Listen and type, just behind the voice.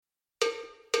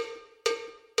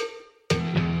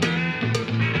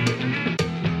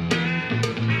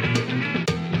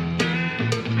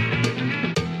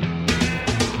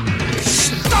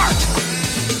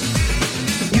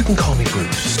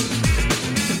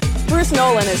Bruce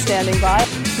Nolan is standing by.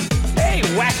 Hey,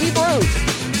 Wacky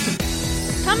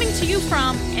Bruce! Coming to you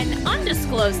from an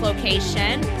undisclosed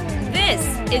location, this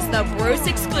is the Bruce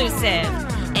Exclusive.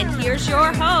 And here's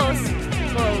your host,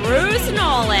 Bruce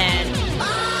Nolan.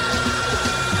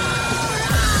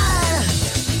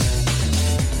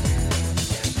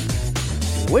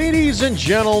 Ladies and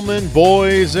gentlemen,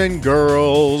 boys and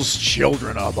girls,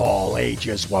 children of all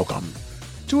ages, welcome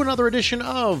to another edition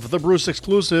of the Bruce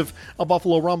Exclusive, a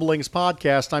Buffalo Rumblings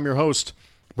podcast. I'm your host,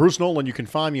 Bruce Nolan. You can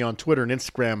find me on Twitter and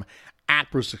Instagram at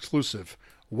Bruce Exclusive.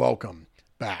 Welcome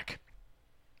back.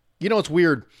 You know, it's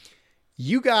weird.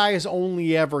 You guys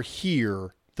only ever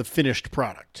hear the finished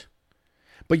product,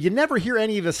 but you never hear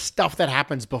any of the stuff that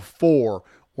happens before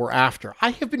or after. I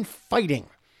have been fighting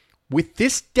with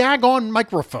this daggone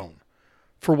microphone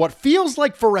for what feels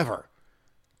like forever,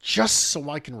 just so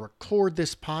I can record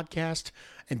this podcast.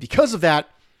 And because of that,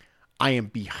 I am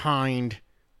behind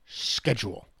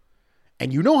schedule.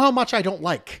 And you know how much I don't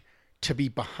like to be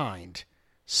behind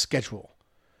schedule.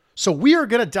 So we are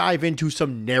going to dive into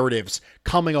some narratives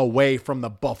coming away from the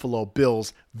Buffalo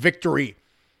Bills' victory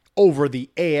over the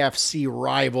AFC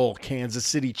rival Kansas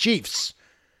City Chiefs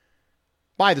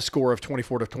by the score of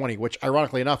 24-20, which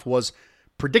ironically enough was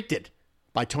predicted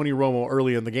by Tony Romo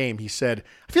early in the game. He said,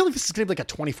 I feel like this is going to be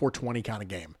like a 24-20 kind of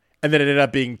game. And then it ended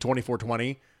up being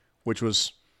 24-20, which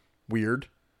was weird.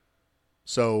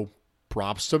 So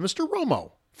props to Mr.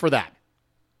 Romo for that.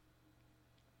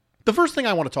 The first thing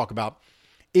I want to talk about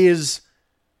is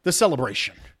the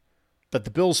celebration that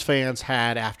the Bills fans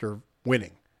had after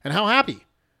winning and how happy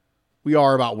we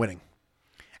are about winning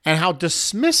and how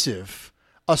dismissive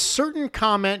a certain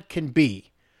comment can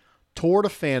be toward a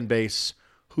fan base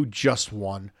who just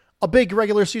won a big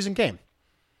regular season game.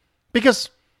 Because,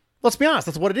 let's be honest,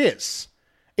 that's what it is.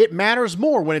 It matters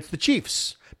more when it's the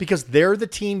Chiefs, because they're the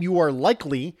team you are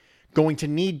likely going to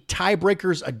need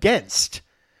tiebreakers against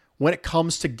when it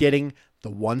comes to getting the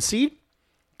 1 seed,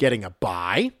 getting a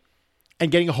bye,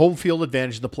 and getting a home field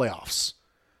advantage in the playoffs.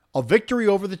 A victory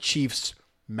over the Chiefs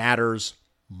matters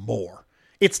more.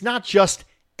 It's not just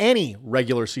any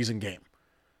regular season game.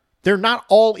 They're not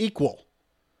all equal.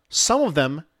 Some of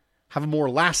them have a more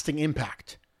lasting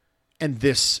impact. And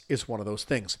this is one of those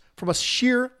things from a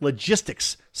sheer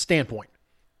logistics standpoint.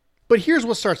 But here's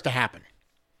what starts to happen.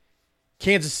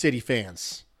 Kansas City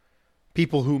fans,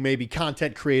 people who may be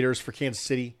content creators for Kansas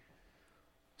City,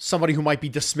 somebody who might be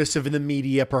dismissive in the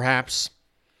media perhaps,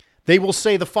 they will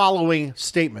say the following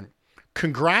statement: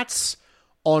 congrats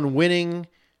on winning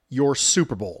your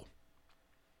Super Bowl.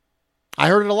 I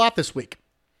heard it a lot this week,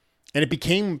 and it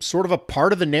became sort of a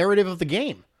part of the narrative of the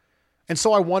game. And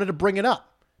so I wanted to bring it up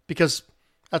because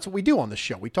that's what we do on this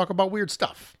show. We talk about weird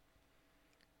stuff.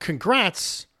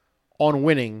 Congrats on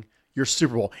winning your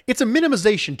Super Bowl. It's a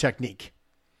minimization technique,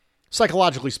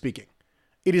 psychologically speaking.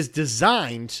 It is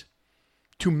designed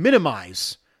to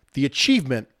minimize the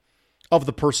achievement of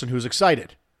the person who's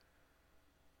excited.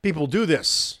 People do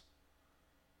this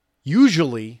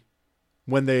usually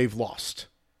when they've lost.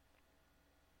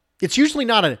 It's usually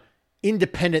not an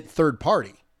independent third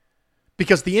party,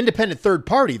 because the independent third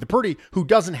party, the party who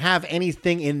doesn't have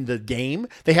anything in the game,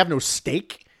 they have no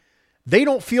stake, they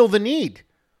don't feel the need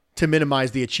to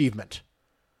minimize the achievement.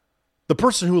 The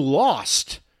person who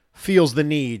lost feels the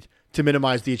need to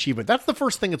minimize the achievement. That's the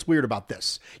first thing that's weird about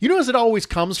this. You notice it always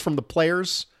comes from the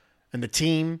players and the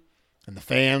team and the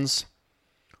fans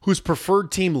whose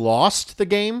preferred team lost the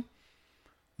game.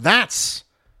 That's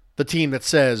the team that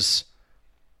says,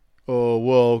 oh,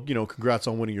 well, congrats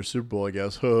on winning your Super Bowl, I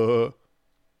guess.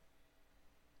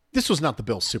 This was not the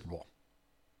Bills' Super Bowl.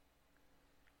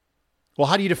 Well,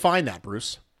 how do you define that,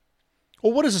 Bruce?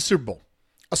 Well, what is a Super Bowl?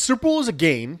 A Super Bowl is a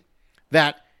game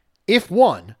that, if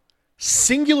won,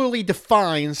 singularly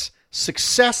defines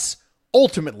success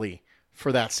ultimately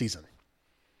for that season.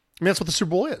 I mean, that's what the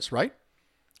Super Bowl is, right?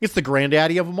 It's the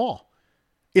granddaddy of them all.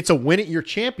 It's a win it, you're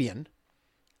champion,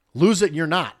 lose it, you're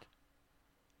not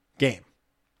game.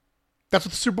 That's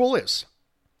what the Super Bowl is.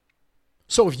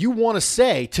 So if you want to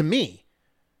say to me,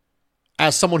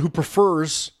 as someone who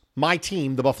prefers my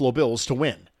team, the Buffalo Bills, to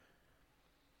win,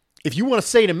 if you want to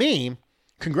say to me,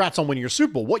 congrats on winning your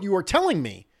Super Bowl, what you are telling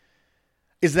me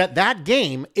is that that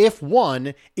game, if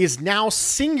won, is now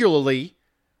singularly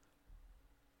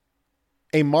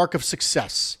a mark of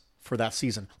success for that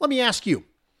season. Let me ask you,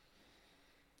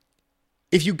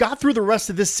 if you got through the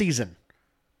rest of this season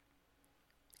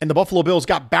and the Buffalo Bills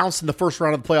got bounced in the first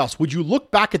round of the playoffs, would you look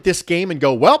back at this game and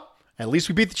go, well, at least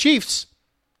we beat the Chiefs?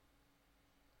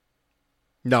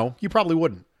 No, you probably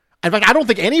wouldn't. In fact, I don't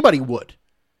think anybody would.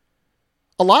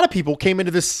 A lot of people came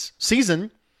into this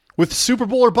season with Super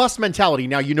Bowl or bust mentality.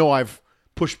 Now, you know I've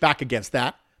pushed back against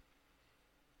that.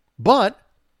 But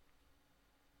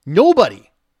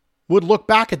nobody would look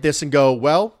back at this and go,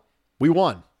 well, we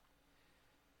won.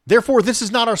 Therefore, this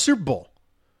is not our Super Bowl.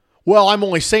 Well, I'm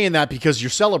only saying that because you're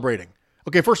celebrating.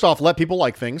 Okay, first off, let people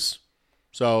like things.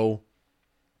 So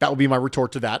that would be my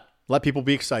retort to that. Let people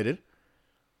be excited.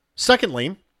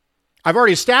 Secondly, I've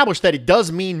already established that it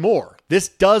does mean more. This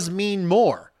does mean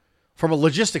more from a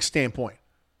logistics standpoint.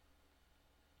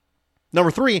 Number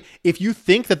three, if you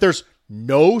think that there's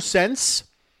no sense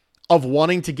of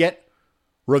wanting to get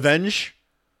revenge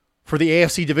for the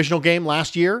AFC divisional game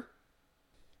last year,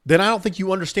 then I don't think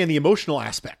you understand the emotional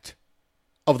aspect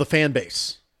of the fan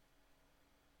base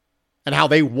and how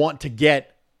they want to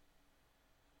get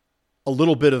a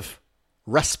little bit of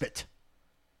respite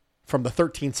from the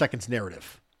 13 seconds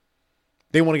narrative.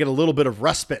 They want to get a little bit of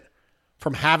respite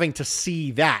from having to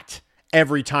see that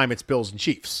every time it's Bills and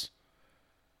Chiefs.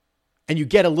 And you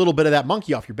get a little bit of that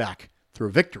monkey off your back through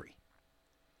a victory.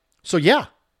 So yeah,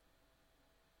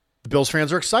 the Bills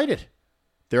fans are excited.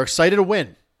 They're excited to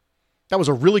win. That was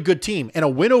a really good team. And a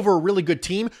win over a really good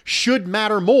team should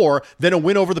matter more than a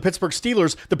win over the Pittsburgh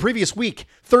Steelers the previous week,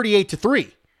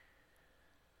 38-3.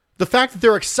 The fact that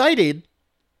they're excited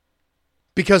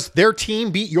because their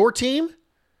team beat your team,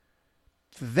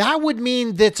 that would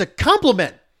mean that's a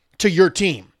compliment to your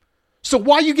team. So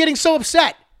why are you getting so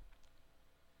upset?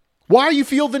 Why do you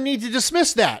feel the need to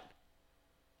dismiss that?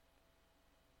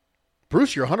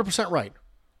 Bruce, you're 100% right.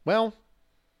 Well,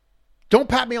 don't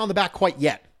pat me on the back quite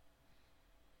yet,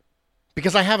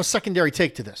 because I have a secondary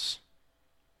take to this.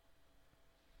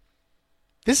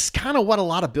 This is kind of what a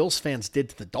lot of Bills fans did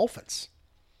to the Dolphins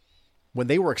when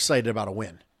they were excited about a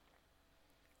win.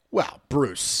 Well,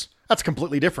 Bruce, that's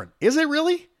completely different. Is it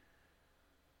really?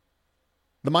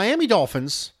 The Miami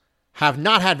Dolphins have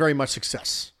not had very much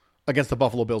success against the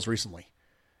Buffalo Bills recently,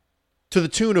 to the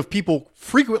tune of people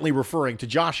frequently referring to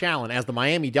Josh Allen as the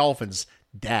Miami Dolphins'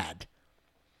 dad.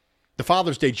 The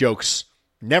Father's Day jokes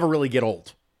never really get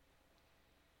old.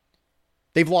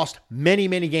 They've lost many,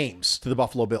 many games to the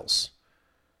Buffalo Bills.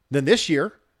 Then this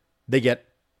year, they get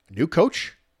a new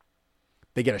coach.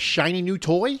 They get a shiny new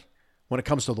toy when it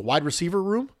comes to the wide receiver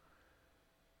room.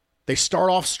 They start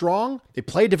off strong. They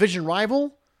play a division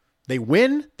rival. They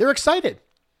win. They're excited.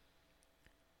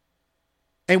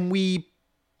 And we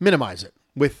minimize it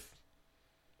with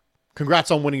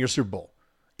congrats on winning your Super Bowl.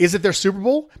 Is it their Super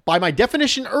Bowl? By my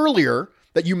definition earlier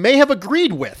that you may have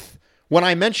agreed with when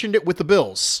I mentioned it with the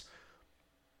Bills,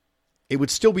 it would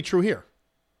still be true here.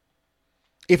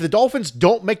 If the Dolphins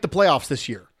don't make the playoffs this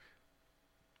year,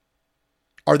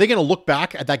 are they going to look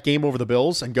back at that game over the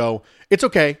Bills and go, it's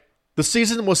okay, the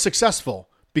season was successful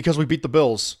because we beat the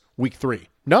Bills week 3?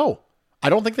 No, I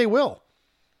don't think they will.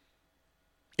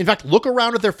 In fact, look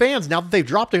around at their fans now that they've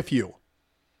dropped a few.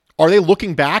 Are they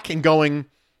looking back and going,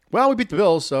 well, we beat the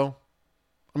Bills, so,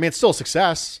 I mean, it's still a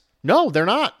success? No, they're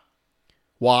not.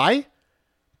 Why?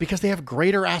 Because they have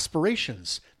greater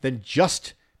aspirations than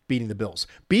just beating the Bills.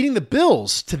 Beating the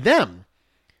Bills, to them,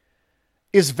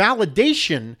 is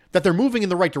validation that they're moving in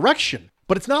the right direction.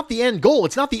 But it's not the end goal.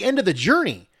 It's not the end of the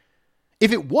journey.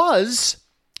 If it was,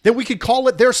 then we could call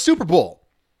it their Super Bowl.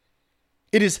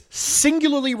 It is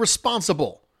singularly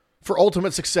responsible for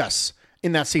ultimate success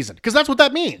in that season. Because that's what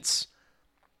that means.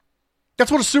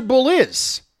 That's what a Super Bowl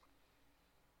is.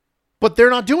 But they're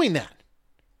not doing that.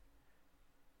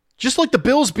 Just like the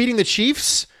Bills beating the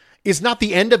Chiefs is not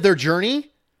the end of their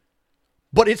journey,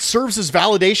 but it serves as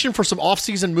validation for some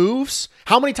offseason moves.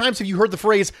 How many times have you heard the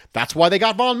phrase, that's why they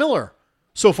got Von Miller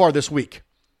so far this week?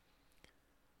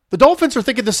 The Dolphins are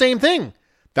thinking the same thing.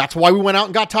 That's why we went out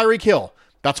and got Tyreek Hill.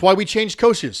 That's why we changed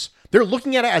coaches. They're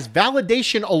looking at it as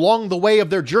validation along the way of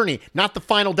their journey, not the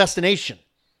final destination.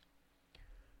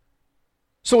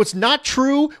 So it's not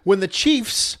true when the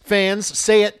Chiefs fans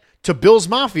say it to Bills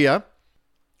Mafia,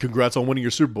 congrats on winning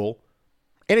your Super Bowl.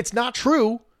 And it's not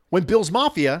true when Bills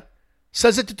Mafia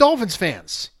says it to Dolphins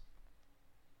fans.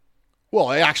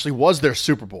 Well, it actually was their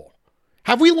Super Bowl.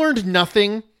 Have we learned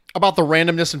nothing about the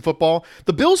randomness in football?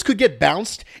 The Bills could get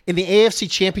bounced in the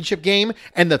AFC Championship game,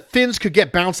 and the Fins could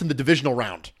get bounced in the divisional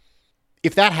round.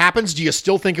 If that happens, do you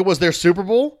still think it was their Super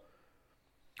Bowl?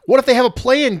 What if they have a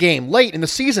play-in game late in the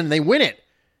season and they win it?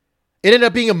 It ended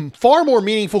up being a far more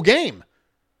meaningful game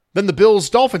than the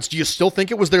Bills-Dolphins. Do you still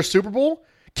think it was their Super Bowl?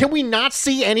 Can we not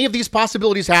see any of these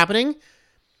possibilities happening?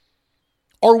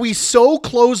 Are we so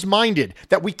closed-minded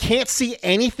that we can't see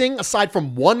anything aside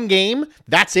from one game?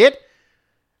 That's it?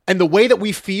 And the way that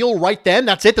we feel right then,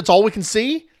 that's it? That's all we can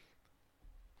see?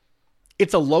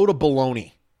 It's a load of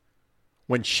baloney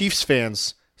when Chiefs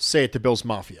fans say it to Bills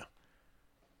Mafia.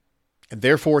 And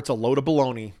therefore, it's a load of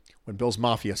baloney when Bills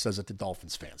Mafia says it to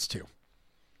Dolphins fans too.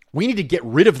 We need to get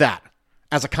rid of that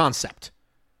as a concept.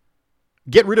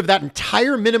 Get rid of that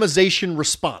entire minimization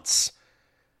response.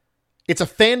 It's a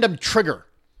fandom trigger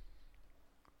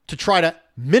to try to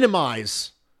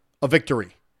minimize a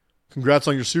victory. Congrats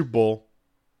on your Super Bowl.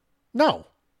 No.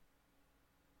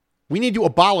 We need to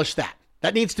abolish that.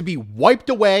 That needs to be wiped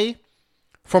away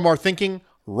from our thinking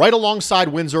right alongside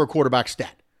wins or a quarterback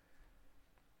stat.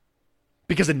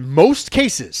 Because in most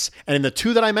cases, and in the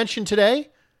two that I mentioned today,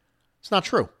 it's not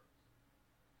true.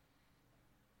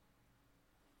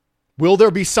 Will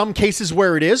there be some cases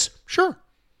where it is? Sure.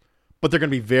 But they're going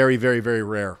to be very, very, very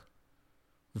rare.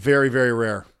 Very, very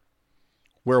rare.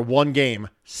 Where one game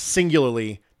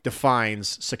singularly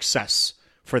defines success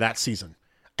for that season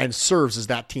and serves as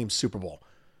that team's Super Bowl.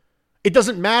 It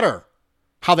doesn't matter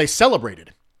how they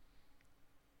celebrated.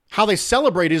 How they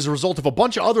celebrated is a result of a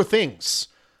bunch of other things,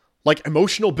 like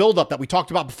emotional buildup that we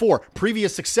talked about before,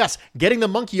 previous success, getting the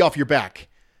monkey off your back.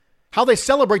 How they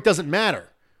celebrate doesn't matter.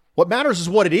 What matters is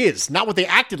what it is, not what they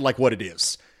acted like what it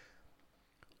is.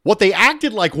 What they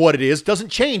acted like what it is doesn't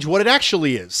change what it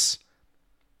actually is.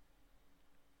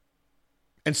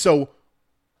 And so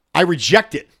I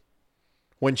reject it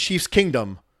when Chiefs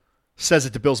Kingdom says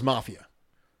it to Bills Mafia.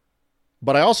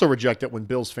 But I also reject it when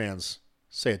Bills fans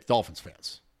say it to Dolphins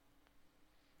fans.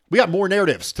 We got more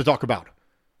narratives to talk about.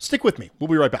 Stick with me. We'll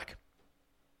be right back.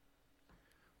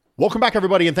 Welcome back,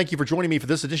 everybody, and thank you for joining me for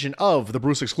this edition of the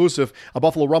Bruce Exclusive, a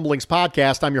Buffalo Rumblings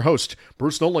podcast. I'm your host,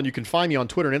 Bruce Nolan. You can find me on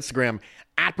Twitter and Instagram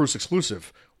at Bruce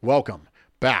Exclusive. Welcome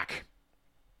back.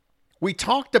 We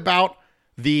talked about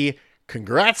the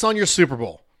congrats on your Super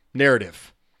Bowl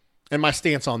narrative and my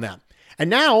stance on that. And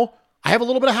now I have a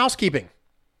little bit of housekeeping.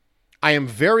 I am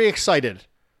very excited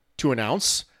to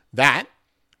announce that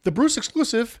the Bruce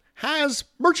Exclusive has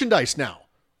merchandise now.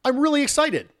 I'm really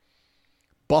excited.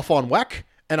 Buff on Weck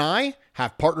and I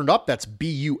have partnered up. That's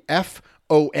BUFONWECK.com,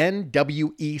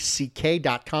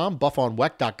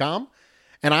 buffonweck.com.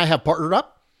 And I have partnered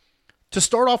up to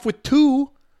start off with 2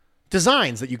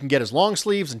 designs that you can get as long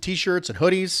sleeves and t-shirts and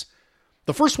hoodies.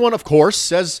 The first one, of course,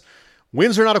 says,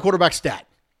 wins are not a quarterback stat.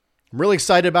 I'm really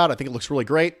excited about it. I think it looks really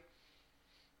great.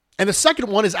 And the second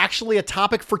one is actually a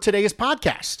topic for today's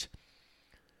podcast,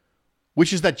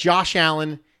 which is that Josh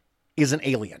Allen is an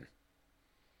alien.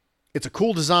 It's a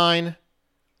cool design.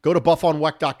 Go to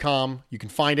buffonweck.com. You can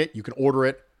find it. You can order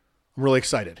it. I'm really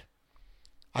excited.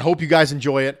 I hope you guys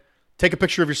enjoy it. Take a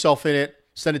picture of yourself in it.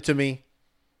 Send it to me.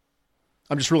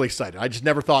 I'm just really excited. I just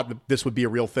never thought that this would be a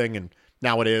real thing, and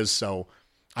now it is. So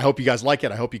I hope you guys like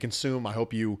it. I hope you consume. I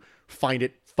hope you find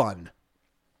it fun.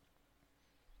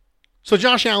 So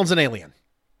Josh Allen's an alien.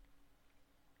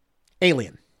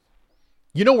 Alien.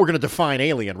 You know we're going to define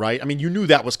alien, right? I mean, you knew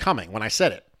that was coming when I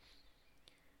said it.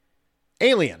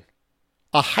 Alien.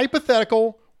 A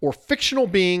hypothetical or fictional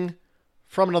being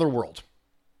from another world.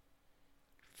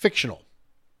 Fictional.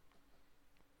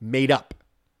 Made up.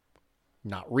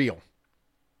 Not real.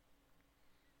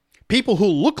 People who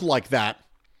look like that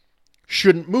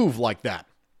shouldn't move like that.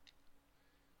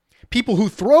 People who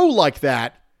throw like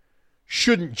that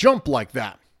shouldn't jump like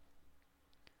that.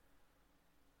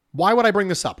 Why would I bring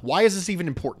this up? Why is this even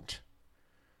important?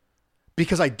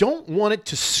 Because I don't want it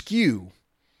to skew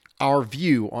our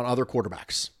view on other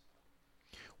quarterbacks.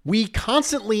 We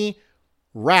constantly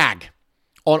rag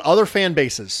on other fan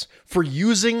bases for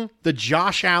using the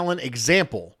Josh Allen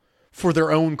example for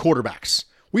their own quarterbacks.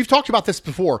 We've talked about this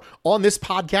before on this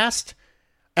podcast,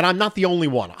 and I'm not the only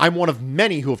one. I'm one of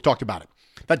many who have talked about it.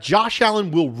 That Josh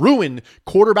Allen will ruin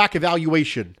quarterback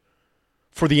evaluation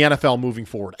for the NFL moving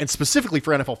forward, and specifically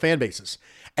for NFL fan bases.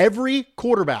 Every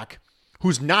quarterback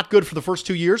who's not good for the first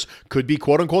 2 years could be,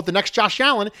 quote unquote, the next Josh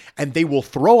Allen, and they will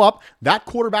throw up that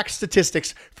quarterback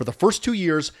statistics for the first 2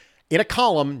 years in a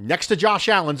column next to Josh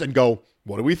Allen's and go,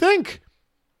 what do we think?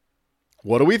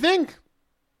 What do we think?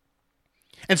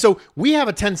 And so we have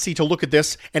a tendency to look at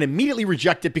this and immediately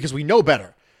reject it because we know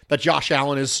better that Josh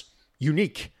Allen is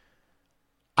unique.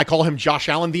 I call him Josh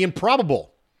Allen the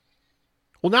improbable.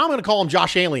 Well, now I'm going to call him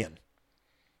Josh Alien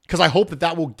because I hope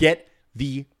that will get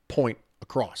the point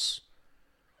across.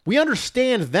 We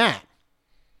understand that.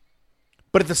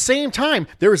 But at the same time,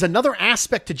 there is another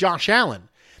aspect to Josh Allen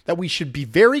that we should be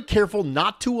very careful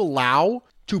not to allow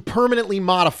to permanently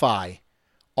modify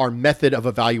our method of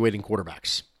evaluating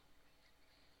quarterbacks.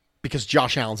 Because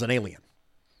Josh Allen's an alien.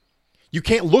 You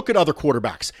can't look at other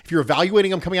quarterbacks. If you're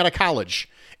evaluating them coming out of college,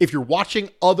 if you're watching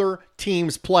other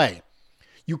teams play,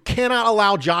 you cannot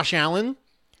allow Josh Allen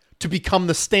to become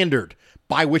the standard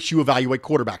by which you evaluate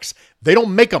quarterbacks. They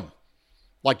don't make them.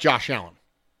 like Josh Allen.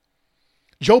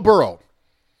 Joe Burrow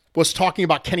was talking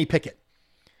about Kenny Pickett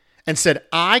and said,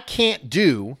 I can't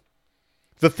do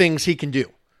the things he can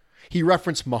do. He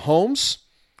referenced Mahomes,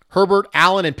 Herbert,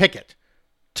 Allen, and Pickett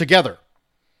together.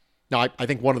 Now, I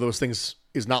think one of those things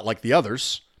is not like the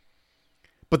others.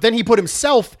 But then he put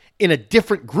himself in a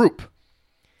different group.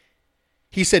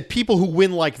 He said people who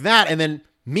win like that, and then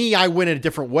me, I win in a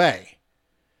different way.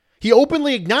 He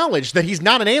openly acknowledged that he's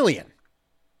not an alien.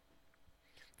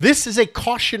 This is a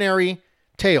cautionary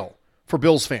tale for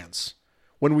Bills fans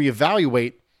when we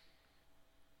evaluate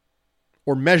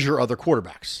or measure other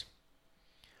quarterbacks.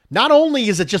 Not only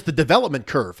is it just the development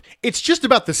curve, it's just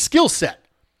about the skill set.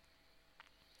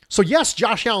 So yes,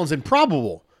 Josh Allen's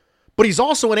improbable, but he's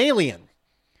also an alien.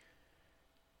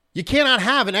 You cannot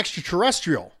have an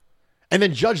extraterrestrial and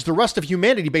then judge the rest of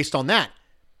humanity based on that.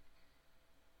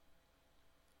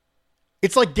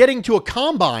 It's like getting to a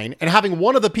combine and having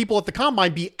one of the people at the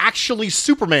combine be actually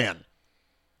Superman,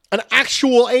 an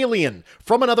actual alien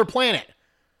from another planet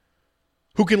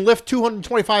who can lift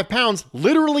 225 pounds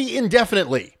literally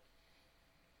indefinitely.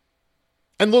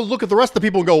 And look at the rest of the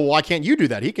people and go, well, why can't you do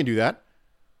that? He can do that.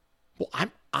 Well,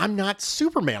 I'm not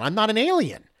Superman. I'm not an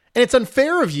alien. And it's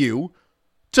unfair of you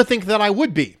to think that I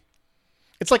would be.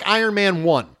 It's like Iron Man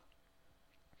 1.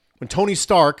 When Tony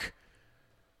Stark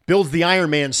builds the Iron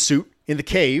Man suit in the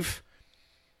cave,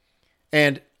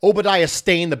 and Obadiah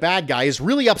Stane, the bad guy, is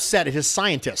really upset at his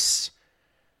scientists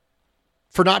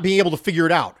for not being able to figure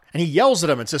it out. And he yells at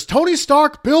him and says, Tony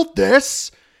Stark built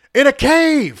this in a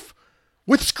cave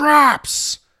with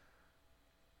scraps.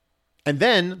 And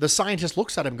then the scientist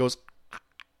looks at him and goes,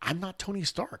 I'm not Tony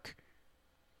Stark.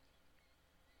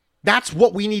 That's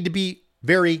what we need to be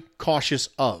very cautious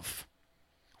of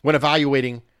when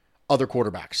evaluating other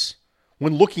quarterbacks,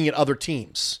 when looking at other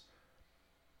teams.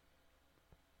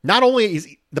 Not only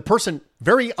is the person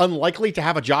very unlikely to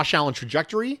have a Josh Allen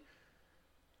trajectory,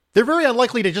 they're very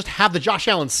unlikely to just have the Josh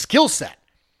Allen skill set.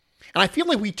 And I feel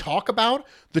like we talk about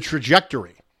the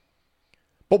trajectory,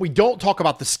 but we don't talk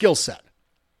about the skill set.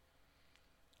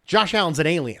 Josh Allen's an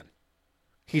alien.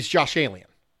 He's Josh Allen.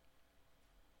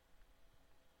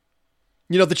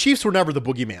 You know, the Chiefs were never the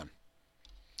boogeyman.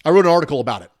 I wrote an article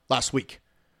about it last week.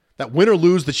 That win or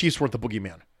lose, the Chiefs weren't the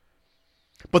boogeyman.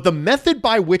 But the method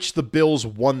by which the Bills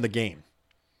won the game,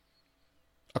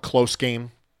 a close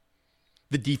game,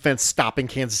 the defense stopping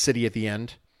Kansas City at the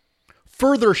end,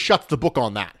 further shuts the book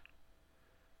on that.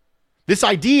 This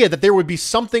idea that there would be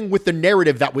something with the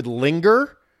narrative that would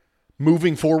linger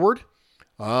moving forward.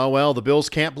 Oh, well, the Bills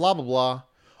can't blah, blah, blah.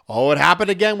 Oh, it happened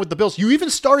again with the Bills. You even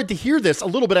started to hear this a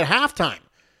little bit at halftime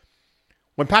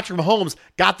when Patrick Mahomes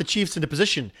got the Chiefs into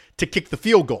position to kick the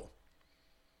field goal.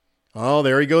 Oh,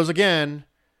 there he goes again.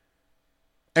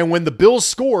 And when the Bills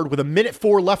scored with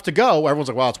 1:04 left to go, everyone's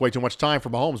like, wow, it's way too much time for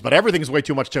Mahomes. But everything's way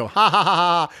too much too. Ha, ha, ha,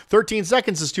 ha. 13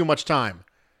 seconds is too much time.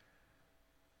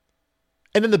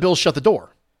 And then the Bills shut the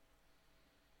door.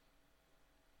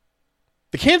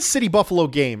 The Kansas City-Buffalo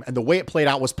game and the way it played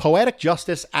out was poetic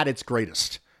justice at its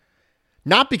greatest.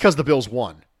 Not because the Bills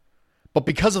won, but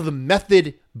because of the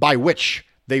method by which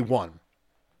they won.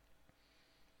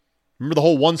 Remember the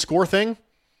whole one-score thing?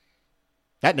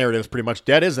 That narrative is pretty much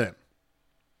dead, isn't it?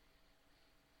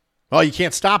 Well, you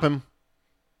can't stop him.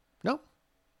 No,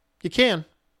 you can.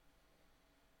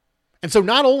 And so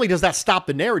not only does that stop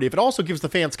the narrative, it also gives the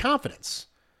fans confidence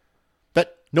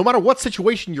that no matter what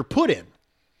situation you're put in,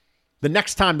 the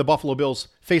next time the Buffalo Bills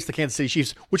face the Kansas City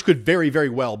Chiefs, which could very, very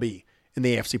well be in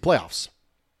the AFC playoffs,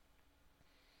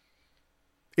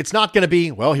 it's not going to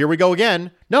be, well, here we go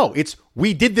again. No, it's,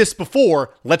 we did this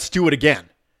before, let's do it again.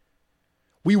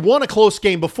 We won a close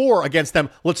game before against them,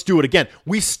 let's do it again.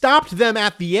 We stopped them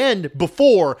at the end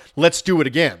before, let's do it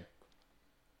again.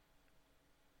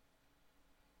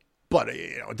 But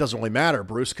it doesn't really matter,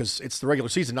 Bruce, because it's the regular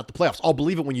season, not the playoffs. I'll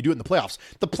believe it when you do it in the playoffs.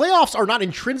 The playoffs are not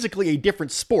intrinsically a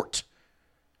different sport.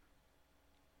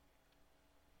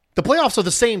 The playoffs are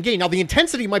the same game. Now, the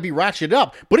intensity might be ratcheted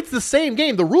up, but it's the same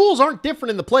game. The rules aren't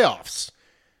different in the playoffs.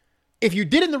 If you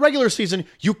did it in the regular season,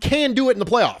 you can do it in the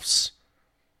playoffs.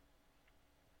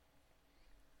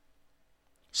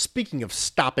 Speaking of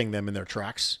stopping them in their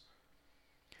tracks,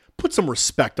 put some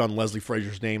respect on Leslie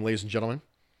Frazier's name, ladies and gentlemen.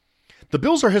 The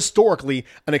Bills are historically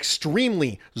an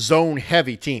extremely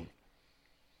zone-heavy team.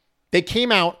 They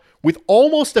came out with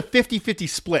almost a 50-50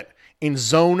 split in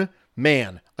zone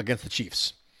man against the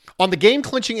Chiefs. On the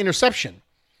game-clinching interception,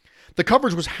 the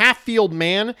coverage was half-field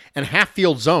man and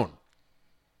half-field zone.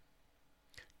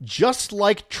 Just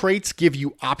like traits give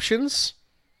you options,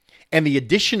 and the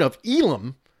addition of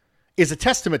Elam is a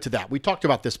testament to that. We talked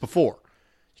about this before.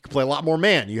 You can play a lot more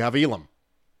man. You have Elam.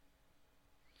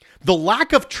 The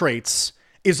lack of traits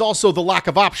is also the lack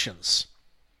of options.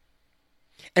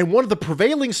 And one of the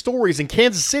prevailing stories in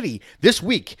Kansas City this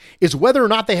week is whether or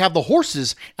not they have the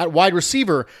horses at wide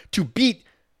receiver to beat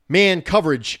man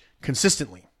coverage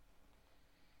consistently.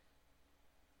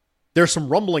 There's some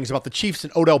rumblings about the Chiefs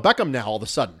and Odell Beckham now all of a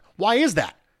sudden. Why is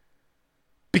that?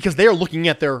 Because they are looking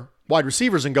at their wide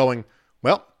receivers and going,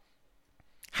 well,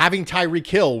 having Tyreek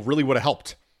Hill really would have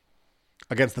helped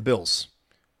against the Bills.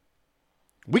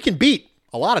 We can beat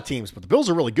a lot of teams, but the Bills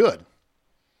are really good.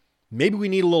 Maybe we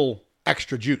need a little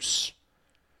extra juice.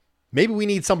 Maybe we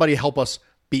need somebody to help us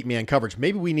beat man coverage.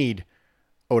 Maybe we need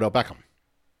Odell Beckham.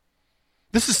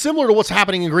 This is similar to what's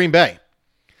happening in Green Bay.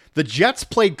 The Jets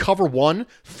played cover one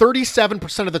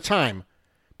 37% of the time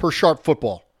per Sharp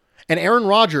Football. And Aaron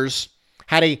Rodgers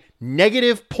had a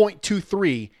negative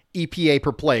 .23 EPA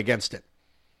per play against it.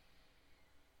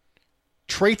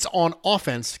 Traits on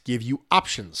offense give you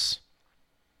options.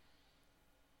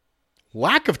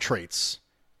 Lack of traits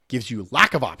gives you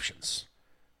lack of options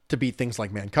to beat things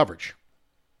like man coverage.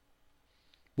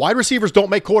 Wide receivers don't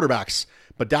make quarterbacks,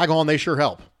 but daggone, they sure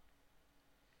help.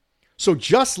 So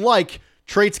just like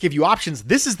traits give you options,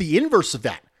 this is the inverse of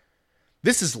that.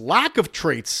 This is lack of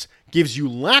traits gives you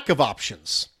lack of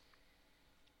options.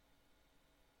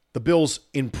 The Bills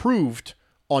improved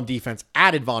on defense,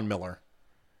 added Von Miller,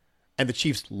 and the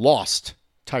Chiefs lost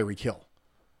Tyreek Hill.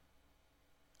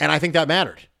 And I think that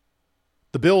mattered.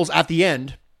 The Bills at the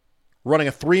end, running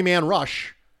a 3-man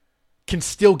rush, can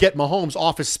still get Mahomes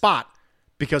off his spot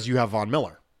because you have Von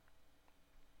Miller.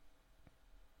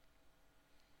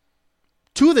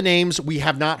 Two of the names we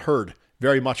have not heard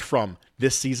very much from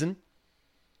this season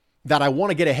that I want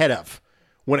to get ahead of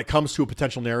when it comes to a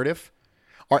potential narrative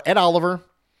are Ed Oliver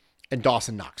and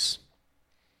Dawson Knox.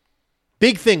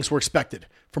 Big things were expected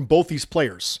from both these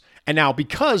players. And now,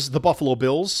 because the Buffalo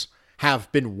Bills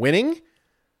have been winning,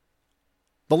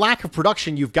 the lack of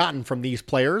production you've gotten from these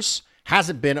players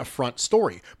hasn't been a front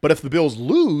story. But if the Bills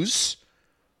lose,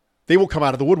 they will come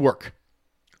out of the woodwork.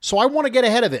 So I want to get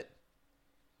ahead of it.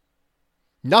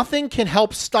 Nothing can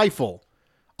help stifle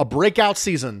a breakout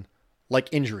season like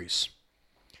injuries.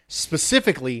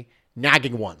 Specifically,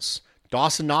 nagging ones.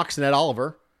 Dawson Knox and Ed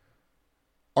Oliver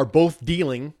are both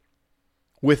dealing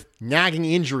with nagging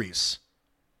injuries.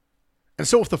 And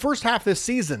so if the first half of this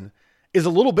season is a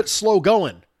little bit slow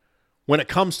going when it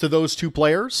comes to those two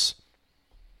players,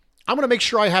 I'm going to make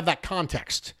sure I have that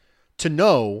context to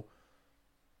know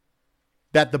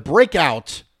that the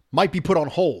breakout might be put on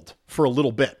hold for a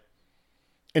little bit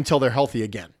until they're healthy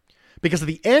again. Because at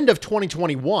the end of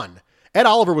 2021, Ed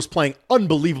Oliver was playing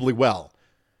unbelievably well,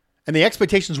 and the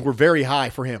expectations were very high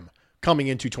for him coming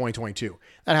into 2022.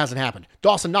 That hasn't happened.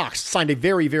 Dawson Knox signed a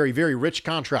very, very, very rich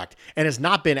contract and has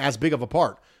not been as big of a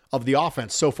part of the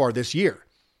offense so far this year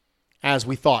as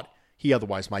we thought he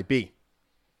otherwise might be.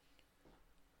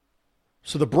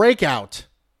 So the breakout,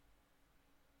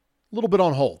 a little bit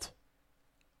on hold.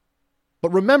 But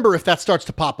remember, if that starts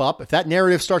to pop up, if that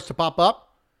narrative starts to pop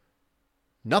up,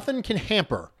 nothing can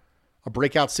hamper a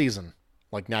breakout season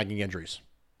like nagging injuries.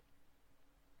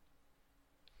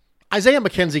 Isaiah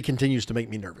McKenzie continues to make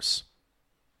me nervous.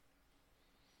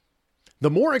 The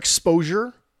more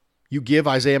exposure you give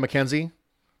Isaiah McKenzie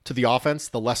to the offense,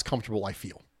 the less comfortable I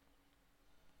feel.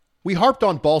 We harped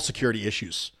on ball security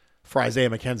issues for Isaiah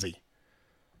McKenzie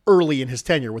early in his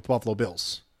tenure with the Buffalo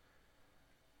Bills.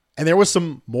 And there was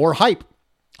some more hype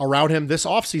around him this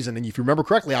offseason. And if you remember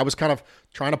correctly, I was kind of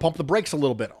trying to pump the brakes a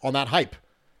little bit on that hype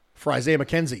for Isaiah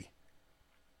McKenzie.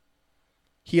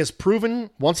 He has proven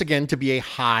once again to be a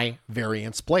high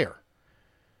variance player.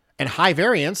 And high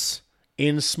variance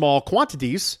in small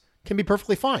quantities can be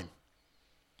perfectly fine.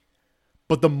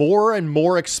 But the more and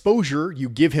more exposure you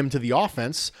give him to the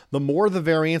offense, the more the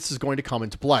variance is going to come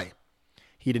into play.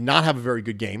 He did not have a very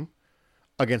good game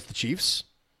against the Chiefs.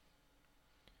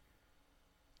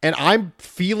 And I'm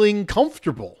feeling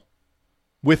comfortable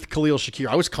with Khalil Shakir.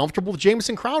 I was comfortable with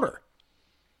Jamison Crowder.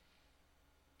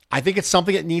 I think it's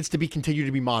something that needs to be continued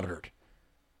to be monitored.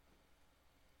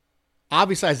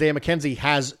 Obviously, Isaiah McKenzie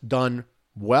has done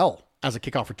well as a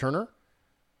kickoff returner.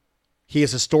 He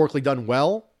has historically done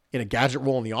well in a gadget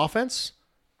role in the offense.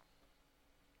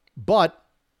 But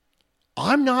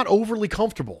I'm not overly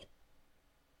comfortable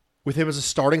with him as a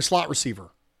starting slot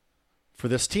receiver for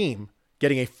this team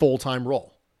getting a full-time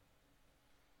role.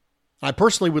 I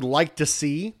personally would like to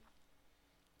see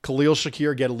Khalil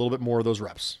Shakir get a little bit more of those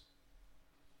reps.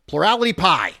 Plurality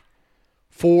pie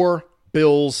for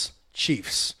Bills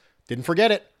Chiefs. Didn't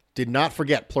forget it. Did not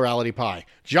forget plurality pie.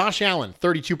 Josh Allen,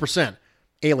 32%.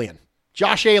 Alien.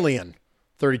 Josh Alien,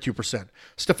 32%.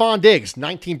 Stephon Diggs,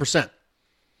 19%.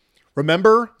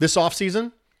 Remember this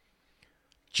offseason,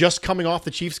 just coming off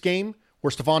the Chiefs game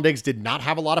where Stephon Diggs did not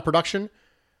have a lot of production,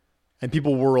 and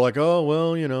people were like, oh,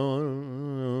 well,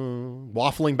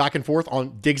 waffling back and forth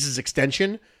on Diggs'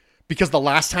 extension because the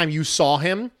last time you saw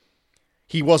him,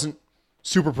 he wasn't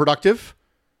super productive.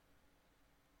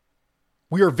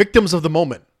 We are victims of the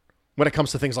moment when it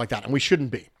comes to things like that, and we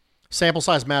shouldn't be. Sample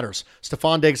size matters.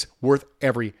 Stephon Diggs worth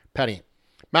every penny.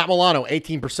 Matt Milano,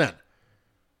 18%.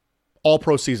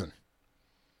 All-pro season.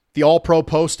 The all-pro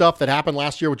post stuff that happened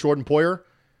last year with Jordan Poyer,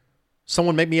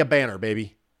 someone make me a banner,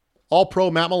 baby. All-pro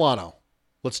Matt Milano.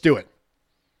 Let's do it.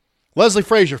 Leslie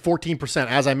Frazier, 14%.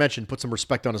 As I mentioned, put some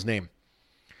respect on his name.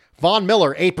 Von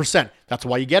Miller, 8%. That's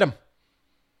why you get him.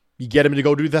 You get him to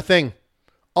go do the thing.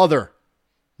 Other,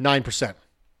 9%.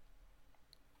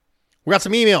 We got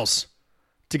some emails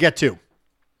to get to.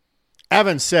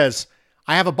 Evan says,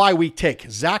 I have a bye week take.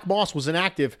 Zach Moss was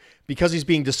inactive because he's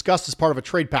being discussed as part of a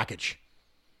trade package.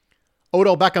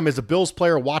 Odell Beckham is a Bills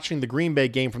player watching the Green Bay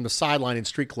game from the sideline in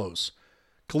street clothes.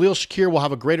 Khalil Shakir will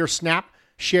have a greater snap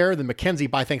share than McKenzie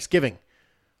by Thanksgiving.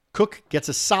 Cook gets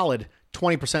a solid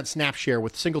 20% snap share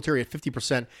with Singletary at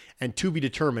 50% and to be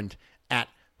determined at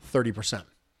 30%.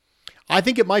 I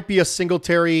think it might be a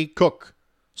Singletary Cook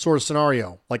sort of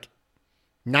scenario, like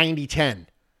 90-10,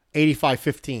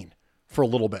 85-15 for a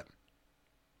little bit.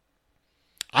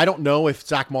 I don't know if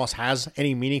Zach Moss has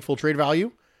any meaningful trade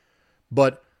value,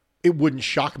 but it wouldn't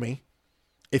shock me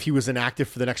if he was inactive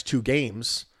for the next 2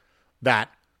 games that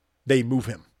they move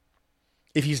him.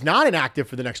 If he's not inactive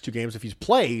for the next 2 games, if he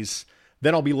plays,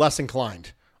 then I'll be less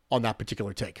inclined on that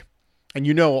particular take. And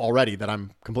you know already that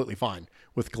I'm completely fine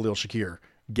with Khalil Shakir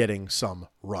getting some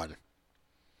run.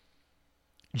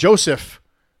 Joseph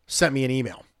sent me an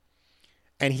email,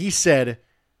 and he said,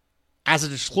 as a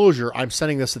disclosure, I'm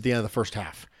sending this at the end of the first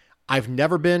half. I've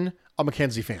never been a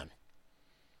McKenzie fan.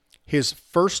 His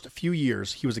first few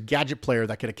years, he was a gadget player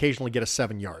that could occasionally get us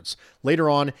 7 yards. Later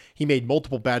on, he made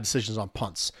multiple bad decisions on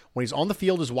punts. When he's on the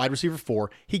field as wide receiver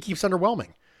 4, he keeps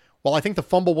underwhelming. While I think the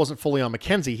fumble wasn't fully on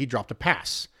McKenzie, he dropped a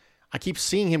pass. I keep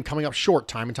seeing him coming up short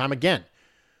time and time again.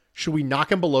 Should we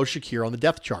knock him below Shakir on the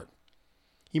depth chart?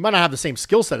 He might not have the same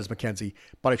skill set as McKenzie,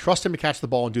 but I trust him to catch the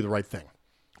ball and do the right thing.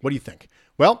 What do you think?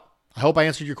 Well, I hope I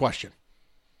answered your question.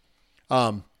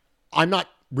 I'm not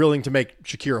willing to make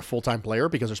Shakir a full-time player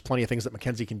because there's plenty of things that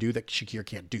McKenzie can do that Shakir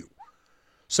can't do.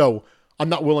 So I'm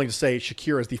not willing to say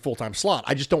Shakir is the full-time slot.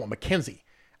 I just don't want McKenzie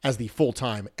as the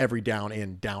full-time every down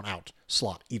in, down out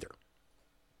slot either.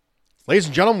 Ladies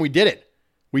and gentlemen, we did it.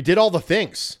 We did all the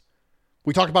things.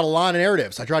 We talked about a lot of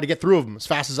narratives. I tried to get through them as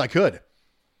fast as I could.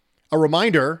 A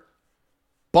reminder,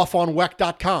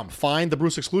 buffonweck.com. Find the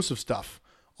Bruce exclusive stuff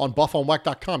on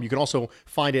buffonweck.com. You can also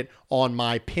find it on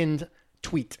my pinned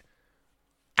tweet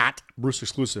at Bruce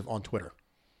Exclusive on Twitter.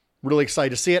 Really excited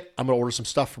to see it. I'm going to order some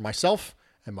stuff for myself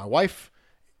and my wife.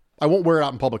 I won't wear it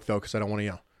out in public, though, because I don't want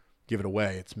to give it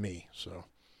away. It's me. So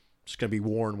it's going to be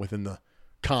worn within the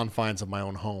confines of my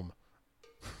own home.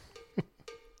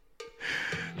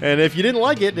 And if you didn't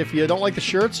like it, if you don't like the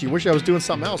shirts, you wish I was doing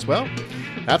something else, well,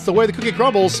 that's the way the cookie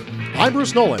crumbles. I'm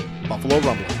Bruce Nolan, Buffalo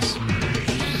Rumblings.